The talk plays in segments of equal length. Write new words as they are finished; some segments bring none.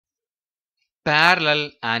Parallel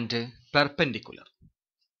and perpendicular.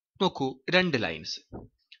 നോക്കൂ, രണ്ട് lines.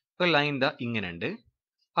 ഒരു ലൈൻ ദാ ഇങ്ങനെയുണ്ട്,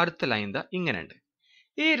 അടുത്ത ലൈൻ ദാ ഇങ്ങനെയുണ്ട്.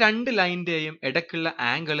 ഈ രണ്ട് ലൈനിന്റെയും ഇടയ്ക്കുള്ള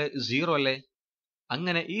ആംഗിള് 0 അല്ലേ?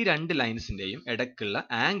 അങ്ങനെ ഈ രണ്ട് ലൈൻസിന്റെയും ഇടയ്ക്കുള്ള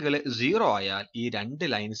ആംഗിള് 0 ആയാൽ ഈ രണ്ട്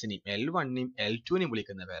ലൈൻസിനെയും L1നെയും L2നെയും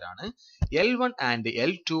വിളിക്കുന്ന പേരാണ് L1 and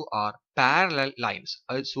L2 R parallel lines.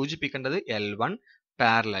 അത് സൂചിപ്പിക്കേണ്ടത് L1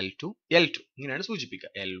 പാരലൽ ടു L2 ഇങ്ങനെയാണ്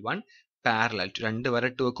സൂചിപ്പിക്കുക. L1 പാരലൽ ടു, രണ്ട്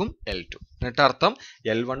വരട്ട് വെക്കും L2. എന്നിട്ട് അർത്ഥം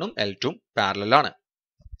L1ഉം L2ഉം പാരലൽ ആണ്.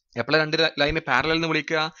 എപ്പോഴാണ് രണ്ട് ലൈന് പാരലൽ എന്ന്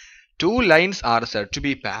വിളിക്കുക? Two lines are said to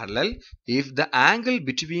be parallel if the angle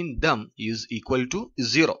between them is equal to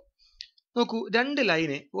 0. നോക്കൂ, രണ്ട്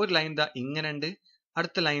ലൈന്, ഒരു ലൈൻ ദാ ഇങ്ങനെ ഉണ്ട്,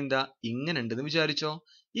 അടുത്ത ലൈൻ ദാ ഇങ്ങനെ ഉണ്ട് എന്ന് വിചാരിച്ചോ.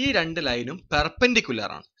 ഈ രണ്ട് ലൈനും പെർപെൻഡിക്കുലർ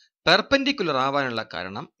ആണ്. പെർപെൻഡിക്കുലർ ആവാനുള്ള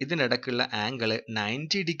കാരണം ഇതിന്റെ ഇടയ്ക്കുള്ള ആംഗിള്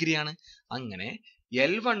 90 ഡിഗ്രി ആണ്. അങ്ങനെ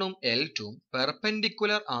L1ഉം L2ഉം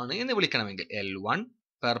പെർപെൻഡിക്കുലർ ആണ് എന്ന് വിളിക്കണമെങ്കിൽ L1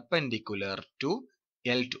 പെർപെൻഡിക്കുലർ ടു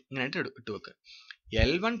L2 ഇങ്ങനെ ഇട്ട് വെക്കുക.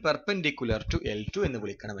 L1 പെർപെൻഡിക്കുലർ ടു L2 എന്ന്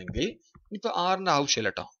വിളിക്കണമെങ്കിൽ ഇപ്പൊ ആറിന്റെ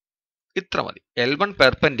ആവശ്യമില്ല കേട്ടോ, ഇത്ര മതി. L1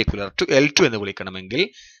 പെർപെൻഡിക്കുലർ ടു L2 എന്ന് വിളിക്കണമെങ്കിൽ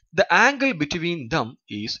the angle between them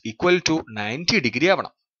is equal to 90 degree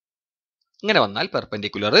ആവണം. ഇങ്ങനെ വന്നാൽ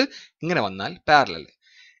പെർപെൻഡിക്കുലർ, ഇങ്ങനെ വന്നാൽ പാരലൽ.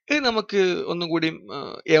 ഇത് നമുക്ക് ഒന്നും കൂടി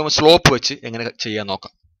സ്ലോപ്പ് വെച്ച് എങ്ങനെ ചെയ്യാൻ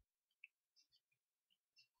നോക്കാം.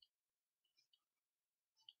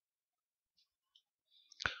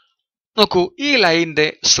 നോക്കൂ, ഈ ലൈനിന്റെ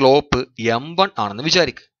സ്ലോപ്പ് M1 ആണെന്ന്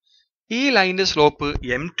വിചാരിക്കും. ഈ ലൈനിന്റെ സ്ലോപ്പ്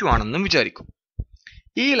M2 ആണെന്നും വിചാരിക്കും.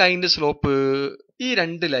 ഈ ലൈനിന്റെ സ്ലോപ്പ്, ഈ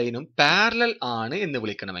രണ്ട് ലൈനും പാരലൽ ആണ് എന്ന്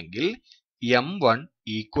വിളിക്കണമെങ്കിൽ M1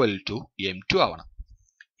 ഈക്വൽ ടു M2 ആവണം.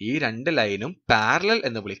 ഈ രണ്ട് ലൈനും പാരലൽ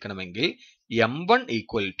എന്ന് വിളിക്കണമെങ്കിൽ M1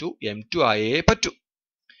 ഈക്വൽ ടു M2 ആയേ പറ്റൂ.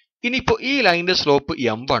 ഇനിയിപ്പോ ഈ ലൈനിന്റെ സ്ലോപ്പ്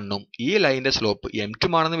M1ഉം ഈ ലൈനിന്റെ സ്ലോപ്പ്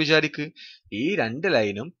M2 ആണെന്ന് വിചാരിക്ക്. ഈ രണ്ട്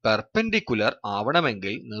ലൈനും പെർപെൻഡിക്കുലർ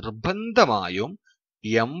ആവണമെങ്കിൽ നിർബന്ധമായും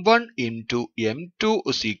M1 into M2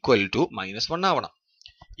 is equal to -1 ആവണം.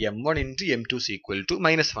 M1 into M2 is equal to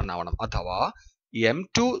 -1 ആവണം. അഥവാ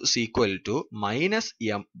M2 is equal to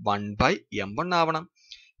 -M1 by M1 ആവണം.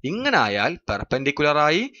 ഇങ്ങനെ ആയാൽ പെർപെൻഡിക്കുലർ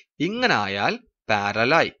ആയി, ഇങ്ങനെ ആയാൽ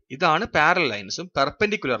പാരലായി. ഇതാണ് പാരലൽ ലൈൻസും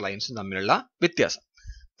പെർപെൻഡിക്കുലർ ലൈൻസും തമ്മിലുള്ള വ്യത്യാസം.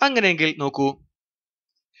 അങ്ങനെയെങ്കിൽ നോക്കൂ,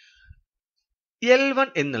 L1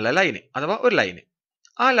 എന്നുള്ള ലൈന് അഥവാ ഒരു ലൈന്,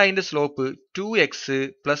 ആ ലൈനിന്റെ slope 2x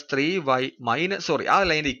plus 3y minus, sorry, ആ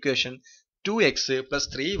ലൈനിന്റെ equation 2x plus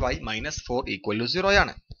 3y minus 4 equal to 0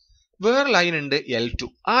 ആണ്. വേറെ ലൈൻ ഉണ്ട് L2,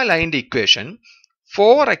 ആ ലൈനിന്റെ equation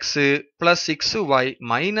 4x plus 6y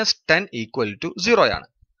minus 10 equal to 0 ആണ്.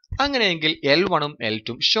 അങ്ങനെയെങ്കിൽ L1ഉം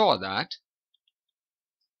L2ഉം show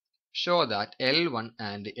that L1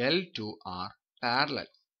 and L2 R parallel.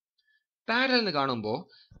 Parallel എന്ന് കാണുമ്പോൾ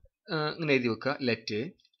ഇങ്ങനെ എഴുതി വെക്കുക, let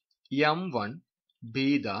M1 B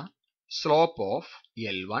the slope of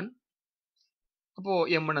L1. അപ്പോൾ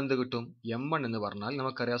M1 എന്ത് കിട്ടും? M1 എന്ന് പറഞ്ഞാൽ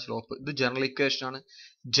നമുക്കറിയാം സ്ലോപ്പ്, ഇത് ജനറൽ ഇക്വേഷൻ ആണ്.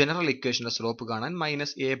 ജനറൽ ഇക്വേഷന്റെ സ്ലോപ്പ് കാണാൻ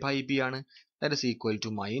 -a/b ആണ്. That is equal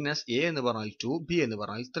to -a എന്ന് പറഞ്ഞാൽ 2, b എന്ന്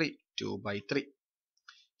പറഞ്ഞാൽ 3, 2/3.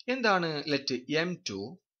 എന്താണ് let M2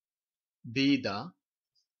 B the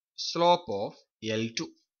slope of L2?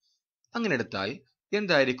 അങ്ങനെ എടുത്താൽ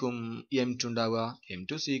എന്തായിരിക്കും M2 ഉണ്ടാവുക?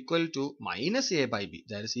 M2 is equal to -a/b,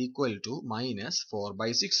 that is equal to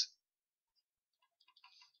 -4/6,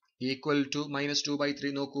 equal to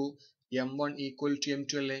 -2/3. നോക്കൂ, M1 equal to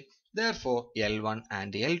M2 അല്ലേ? Therefore L1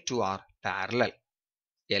 and L2 are parallel.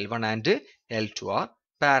 L1 and L2 are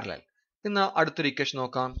parallel. ഇന്ന് അടുത്തൊരു equation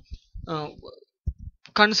നോക്കാം.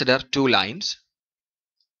 Consider two lines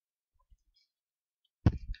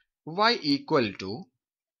y equal to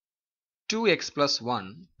 2x plus 1,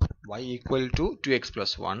 y equal to 2x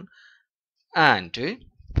plus 1 and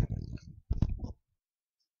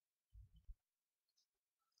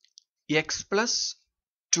x plus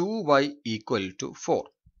 2y equal to 4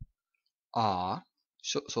 are,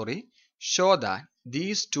 show that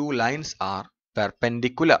these two lines are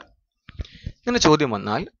perpendicular. ഇങ്ങനെ ചോദ്യം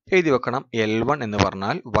വന്നാൽ എഴുതി വെക്കണം, L1 എന്ന്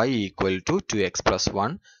പറഞ്ഞാൽ y equal to 2x plus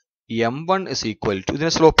 1, M1 is equal to,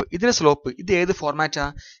 ഇതിന്റെ slope ഇത് ഏത് ഫോർമാറ്റാ?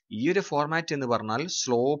 ഈ ഒരു ഫോർമാറ്റ് എന്ന് പറഞ്ഞാൽ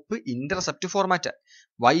slope intercept format.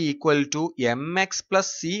 y equal to mx plus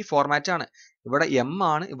c format ആണ്. ഇവിടെ m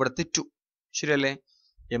ആണ്, ഇവിടുത്തെ 2, ശരിയല്ലേ?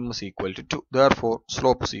 m is equal to 2, therefore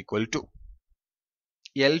slope is equal to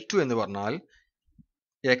L2 എന്ന് പറഞ്ഞാൽ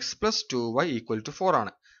x plus 2y equal to 4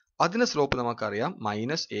 ആണ്. അതിന്റെ സ്ലോപ്പ് നമുക്കറിയാം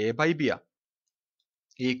 -a/b ആ,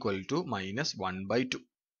 ഈക്വൽ ടു -1/2.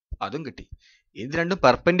 അതും കിട്ടി. ഇത് രണ്ടും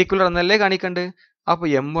പെർപെൻഡിക്കുലർ എന്നല്ലേ കാണിക്കണ്ട്. അപ്പൊ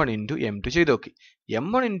M1 ഇൻറ്റു M2 ചെയ്ത് നോക്കി.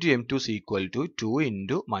 M1 into M2 is equal to 2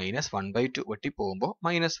 into -1/2 വെട്ടി പോകുമ്പോൾ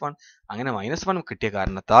 -1. അങ്ങനെ -1 കിട്ടിയ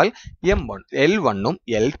കാരണത്താൽ L1ഉം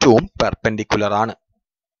L2ഉം പെർപെൻഡിക്കുലർ ആണ്.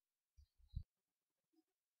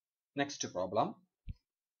 Next problem.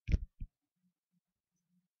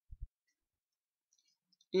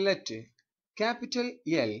 Let capital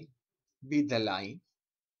L be the line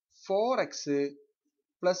 4x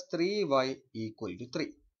plus 3y equal to 3.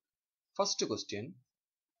 First question,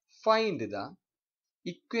 find the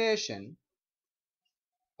equation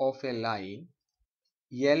of a line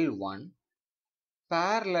L1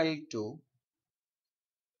 parallel to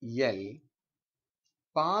L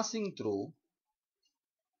passing through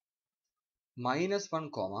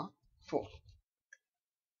 -1, 4.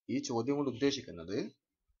 ഈ ചോദ്യം കൊണ്ട് ഉദ്ദേശിക്കുന്നത്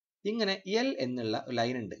ഇങ്ങനെ L എന്നുള്ള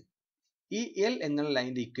ലൈൻ ഉണ്ട്. ഈ L എന്നുള്ള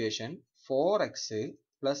ലൈനിന്റെ equation 4x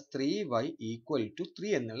plus 3y equal to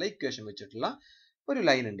 3 എന്നുള്ള ഇക്വേഷൻ വെച്ചിട്ടുള്ള ഒരു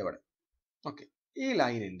ലൈൻ ഉണ്ട് ഇവിടെ. ഓക്കെ, ഈ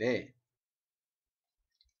ലൈനിന്റെ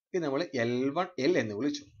ഇത് നമ്മൾ L1 L എന്ന്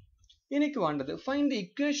വിളിച്ചു. എനിക്ക് വേണ്ടത് find the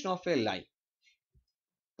equation of A line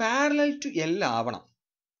parallel to L ആവണം.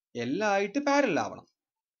 L ആയിട്ട് പാരലൽ ആവണം,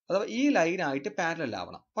 അഥവാ ഈ ലൈൻ ആയിട്ട് പാരലൽ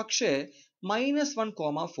ആവണം. പക്ഷേ -1,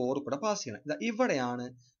 4 കൂടെ പാസ് ചെയ്യണം. ഇവിടെയാണ്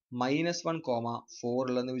 -1, 4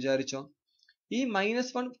 ഉള്ളതെന്ന് വിചാരിച്ചോ. ഈ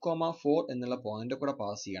 -1, 4 എന്നുള്ള പോയിന്റ് കൂടെ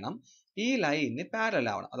പാസ് ചെയ്യണം. ഈ ലൈനിന് പാരലൽ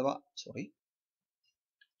ആവണം, അഥവാ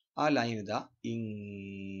ആ ലൈൻ ഇതാ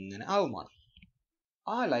ഇങ്ങനെ ആവുമാണ്.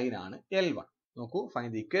 ആ ലൈനാണ് L1. നോക്കൂ,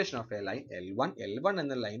 find the equation of A line L1. L1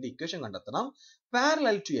 എന്ന ലൈനിന്റെ ഇക്വേഷൻ കണ്ടെത്തണം.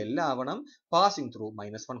 പാരലൽ ടു L ആവണം, പാസിംഗ് ത്രൂ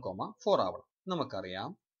 -1, 4 ആവണം. നമുക്കറിയാം,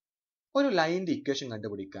 ഒരു ലൈനിന്റെ ഇക്വേഷൻ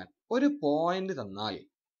കണ്ടുപിടിക്കാൻ ഒരു പോയിന്റ് തന്നാൽ,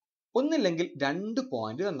 ഒന്നില്ലെങ്കിൽ 2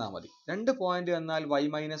 പോയിന്റ് തന്നാൽ മതി. 2 പോയിന്റ് തന്നാൽ y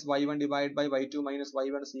minus y1 divided by y2 minus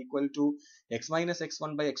y1 is equal to x minus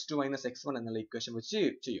x1 by x2 minus x1 എന്നുള്ള ഇക്വേഷൻ വെച്ച്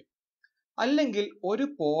ചെയ്യും. അല്ലെങ്കിൽ ഒരു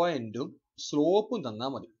പോയിന്റും സ്ലോപ്പും തന്നാൽ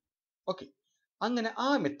മതി. ഓക്കെ, അങ്ങനെ ആ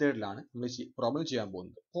മെത്തേഡിലാണ് നമ്മൾ പ്രോബ്ലം ചെയ്യാൻ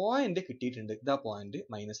പോകുന്നത്. പോയിന്റ് കിട്ടിയിട്ടുണ്ട്, ഇതാ പോയിന്റ്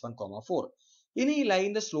 -1, 4. ഇനി ഈ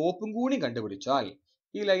ലൈനിന്റെ സ്ലോപ്പും കൂടി കണ്ടുപിടിച്ചാൽ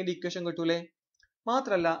ഈ ലൈനിന്റെ ഇക്വേഷൻ കിട്ടൂലേ.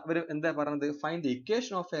 മാത്രല്ല ഇവർ എന്താ പറഞ്ഞത്, find the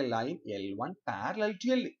equation of A line L1 parallel to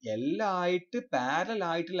L. L ആയിട്ട് പാരലൽ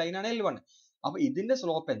ആയിട്ട് ലൈനാണ് L1. അപ്പൊ ഇതിന്റെ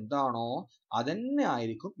സ്ലോപ്പ് എന്താണോ അതന്നെ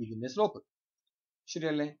ആയിരിക്കും ഇതിന്റെ സ്ലോപ്പ്.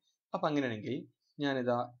 ശരിയല്ലേ? അപ്പൊ അങ്ങനെയാണെങ്കിൽ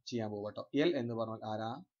ഞാനിതാ ചെയ്യാൻ പോകട്ടോ. L എന്ന് പറഞ്ഞാൽ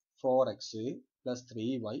ആരാ? 4x plus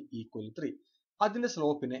 3y equal 3. അതിന്റെ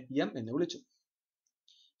സ്ലോപ്പിനെ m എന്ന് വിളിച്ചു.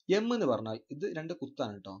 m എന്ന് പറഞ്ഞാൽ ഇത് 2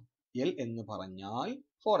 കുത്താണ് കേട്ടോ. L എന്ന് പറഞ്ഞാൽ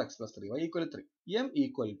 4x plus 3y equal 3. m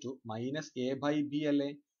equal to minus a by b അല്ലേ,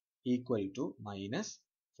 equal to minus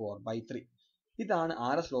 4 by 3. ഇതാണ്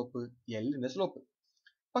ആരുടെ സ്ലോപ്പ്? Lന്റെ സ്ലോപ്പ്.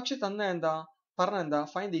 പക്ഷെ പറഞ്ഞ എന്താ?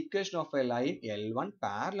 Find the equation of A line L1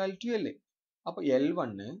 parallel to L. അപ്പൊ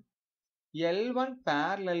L1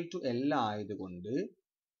 പാരലൽ ടു L ആയതുകൊണ്ട്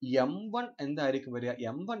m1 എന്തായിരിക്കും വരിക?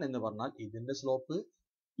 m1 എന്ന് പറഞ്ഞാൽ ഇതിന്റെ സ്ലോപ്പ്,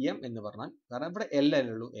 m എന്ന് പറഞ്ഞാൽ, കാരണം ഇവിടെ L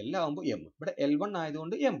അല്ലേ ഉള്ളൂ, L ആവുമ്പോൾ m. ഇവിടെ L1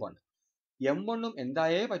 ആയതുകൊണ്ട് m1. m1 ഉം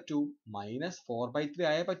എന്തായേ പറ്റൂ? -4/3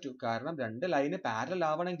 ആയേ പറ്റൂ. കാരണം 2 ലൈന് പാരലൽ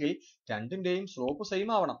ആവണമെങ്കിൽ രണ്ടിന്റെയും സ്ലോപ്പ് സെയിം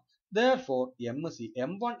ആവണം. Therefore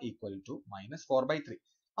m1 equal to -4/3.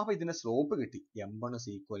 അപ്പൊ ഇതിന്റെ സ്ലോപ്പ് കിട്ടി. m1 is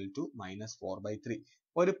equal to -4/3.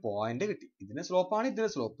 ഒരു പോയിന്റ് കിട്ടി. ഇതിന്റെ സ്ലോപ്പാണ്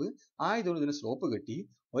ഇതിന്റെ സ്ലോപ്പ് ആയതുകൊണ്ട് ഇതിന്റെ സ്ലോപ്പ് കിട്ടി.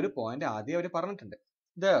 ഒരു പോയിന്റ് ആദ്യം അവർ പറഞ്ഞിട്ടുണ്ട്.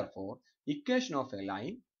 Therefore equation of a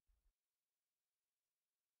line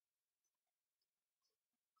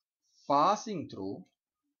passing through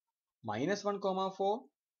 -1, 4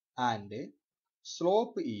 and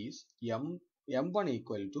slope is m1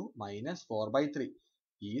 equal to -4/3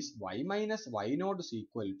 is y minus y naught is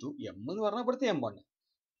equal to m എന്ന് പറഞ്ഞാൽ ഇവിടുത്തെ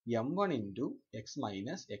m1 into x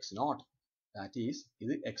minus x naught. That is,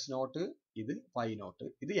 ഇത് x naught, ഇത് y naught,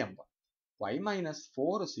 ഇത് m1. y minus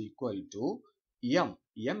 4 is equal to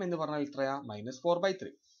m എന്ന് പറഞ്ഞാൽ എത്രയാ?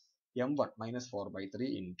 -4/3. m1 -4/3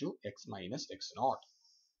 into x minus x naught.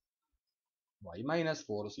 y minus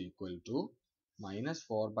 4 is equal to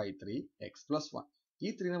 -4/3 x plus 1. ഈ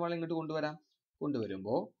 3 നമ്മൾ ഇങ്ങോട്ട്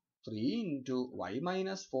കൊണ്ടുവരുമ്പോൾ 3 into y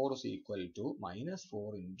minus 4 is equal to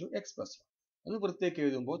 -4 into x plus 1. ഒന്ന് വൃത്തിയാക്കി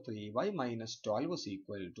എഴുതുമ്പോൾ 3y minus 12 is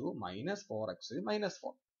equal to -4x minus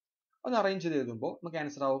 4. ഒന്ന് അറേഞ്ച് ചെയ്ത് എഴുതുമ്പോൾ നമുക്ക്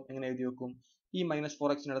ആൻസർ ആവും. എങ്ങനെ എഴുതി വെക്കും? ഈ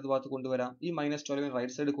 -4x ഇടത് ഭാഗത്ത് കൊണ്ടുവരാം, ഈ -12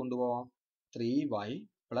 right side കൊണ്ടുപോവാം. 3y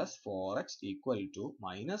plus 4x equal to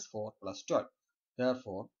 -4 plus 12.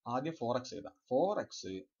 Therefore ആദ്യം 4x എഴുതാം. 4x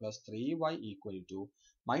plus 3y equal to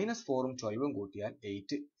 -4ഉം 12ഉം കൂട്ടിയാൽ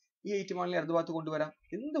 8. ഈ 8 വേണമെങ്കിൽ ഇടത് ഭാഗത്ത് കൊണ്ടുവരാം,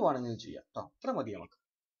 എന്ത് വേണമെങ്കിലും ചെയ്യാം കേട്ടോ. അത്ര മതി നമുക്ക്.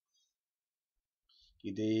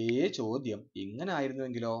 ഇതേ ചോദ്യം ഇങ്ങനെ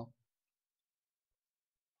ആയിരുന്നുവെങ്കിലോ?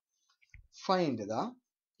 Find the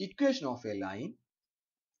equation of A line.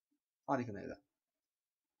 ആദ്യം എഴുതാം.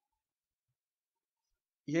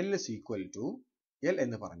 L is equal to L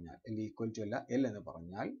എന്ന് പറഞ്ഞാൽ L equal to അല്ല, L എന്ന്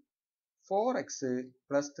പറഞ്ഞാൽ 4x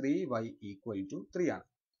plus 3y equal to 3 ആണ്.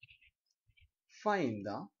 Find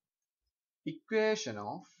the equation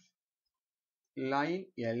of line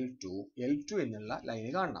L2 എന്നുള്ള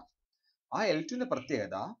ലൈന് കാണണം. ആ L2ന്റെ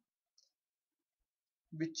പ്രത്യേകത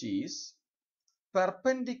which is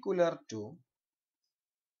perpendicular to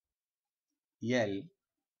L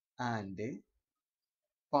and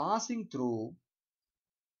passing through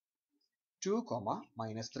 2,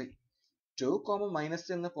 -3. 2,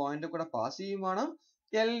 -3 എന്ന പോയിന്റ് കൂടെ പാസ് ചെയ്യും വേണം.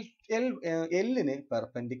 Lന്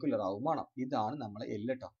പെർപെൻഡിക്കുലർ ആവും വേണം. ഇതാണ് നമ്മളെ L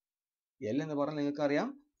ട്ടോ. L എന്ന് പറഞ്ഞാൽ നിങ്ങൾക്ക് അറിയാം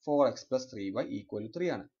 4x + 3y = 3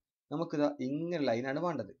 ആണ്. നമുക്കിതാ ഇങ്ങനെ ലൈനാണ്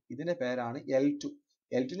വേണ്ടത്. ഇതിന്റെ പേരാണ് L2.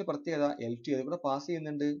 L2ന്റെ പ്രത്യേകത L2 ഏത് കൂടെ പാസ്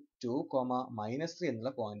ചെയ്യുന്നുണ്ട്? 2, -3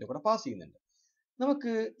 എന്നുള്ള പോയിന്റ് കൂടെ പാസ് ചെയ്യുന്നുണ്ട്.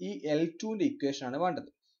 നമുക്ക് ഈ L2ന്റെ ഇക്വേഷൻ ആണ് വേണ്ടത്.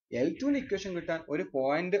 L2ന്റെ ഇക്വേഷൻ കിട്ടാൻ ഒരു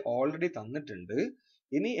പോയിന്റ് ഓൾറെഡി തന്നിട്ടുണ്ട്.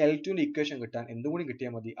 ഇനി L2ന്റെ ഇക്വേഷൻ കിട്ടാൻ എന്തും കൂടി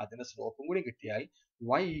കിട്ടിയാൽ മതി, അതിന്റെ സ്ലോപ്പും കൂടി കിട്ടിയാൽ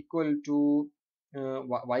y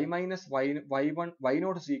y0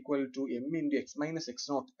 is equal to m into x minus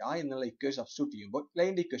x0 എന്നുള്ള ഇക്വേഷൻ സബ്സ്റ്റിറ്റ്യൂട്ട് ചെയ്യുമ്പോൾ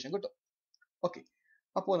ലൈനിന്റെ ഇക്വേഷൻ കിട്ടും. ഓക്കെ,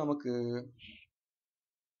 അപ്പോൾ നമുക്ക്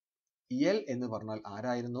L എന്ന് പറഞ്ഞാൽ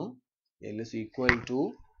ആരായിരുന്നു? L is equal to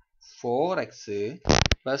 4x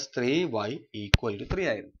plus 3y equal to 3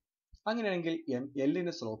 ആയിരുന്നു. അങ്ങനെയാണെങ്കിൽ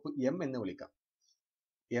Lന്റെ സ്ലോപ്പ് m എന്ന് വിളിക്കാം.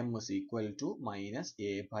 m is equal to minus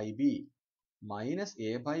a by b. Minus a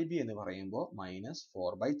by b എന്ന് പറയുമ്പോൾ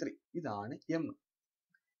 -4/3. ഇതാണ് m.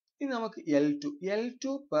 ഇനി നമുക്ക് L2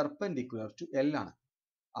 പെർപെൻഡിക്കുലർ ടു L ആണ്.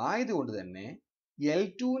 ആയതുകൊണ്ട് തന്നെ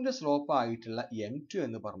L2ന്റെ സ്ലോപ്പ് ആയിട്ടുള്ള m2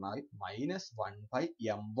 എന്ന് പറഞ്ഞാൽ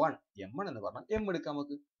 -1/m1. m1 എന്ന് പറഞ്ഞാൽ m എടുക്കാം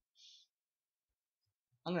നമുക്ക്.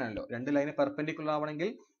 അങ്ങനെയല്ലോ, രണ്ട് ലൈന് പെർപെൻഡിക്കുലർ ആവണമെങ്കിൽ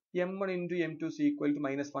m1 into m2 is equal to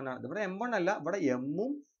 -1 ആണ്. ഇവിടെ m1 അല്ല, ഇവിടെ m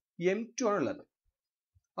ഉം m2 ആണ് ഉള്ളത്.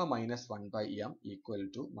 അപ്പോൾ -1/m equal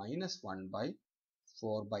to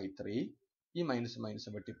 -1/4/3. ഈ മൈനസ്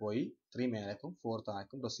വെട്ടിപ്പോയി, 3 മേലേക്കും 4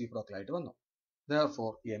 താഴേക്കും റെസിപ്രോക്കൽ ആയിട്ട് വന്നു.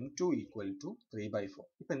 Therefore m2 equal to 3/4.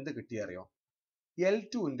 ഇപ്പൊ എന്ത് കിട്ടിയറിയോ?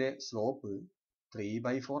 L2ന്റെ സ്ലോപ്പ്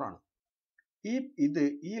 3/4 ആണ്.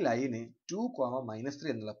 ഈ ലൈന് 2, -3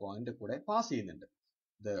 എന്നുള്ള പോയിന്റ് കൂടെ പാസ് ചെയ്യുന്നുണ്ട്.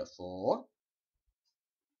 Therefore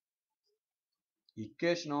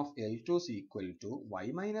equation of L2 is equal to y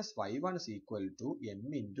minus y1 is equal to m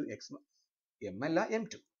into x, m അല്ല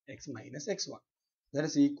m2, x minus x1. That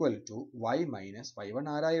is equal to y minus y1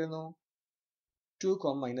 ആരായിരുന്നു? 2,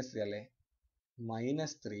 -3 അല്ലേ?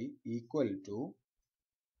 -3 equal to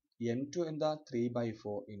m2 എന്താ?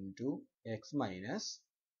 3/4 into x minus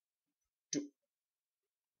 2.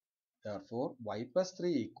 Therefore y plus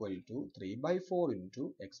 3 equal to 3/4 into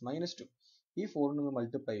x minus 2. ഈ 4 നിന്ന്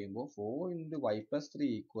multiply ചെയ്യുമ്പോൾ 4 into y plus 3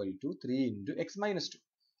 equal to 3 into x minus 2.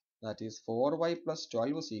 That is 4y plus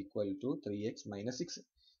 12 is equal to 3x minus 6.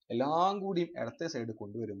 എല്ലാം കൂടി ഇടത്തെ side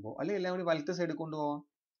കൊണ്ടുവരുമ്പോൾ, അല്ലെങ്കിൽ എല്ലാം കൂടി വലത്തെ സൈഡ് കൊണ്ടുപോകാം.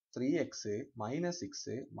 3x minus 6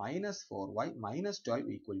 minus 4y minus 12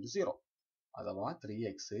 equal to 0. അഥവാ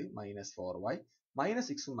 3x minus 4y minus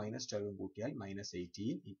 6 minus 12 കൂട്ടിയാൽ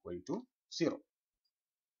 -18 equal to 0.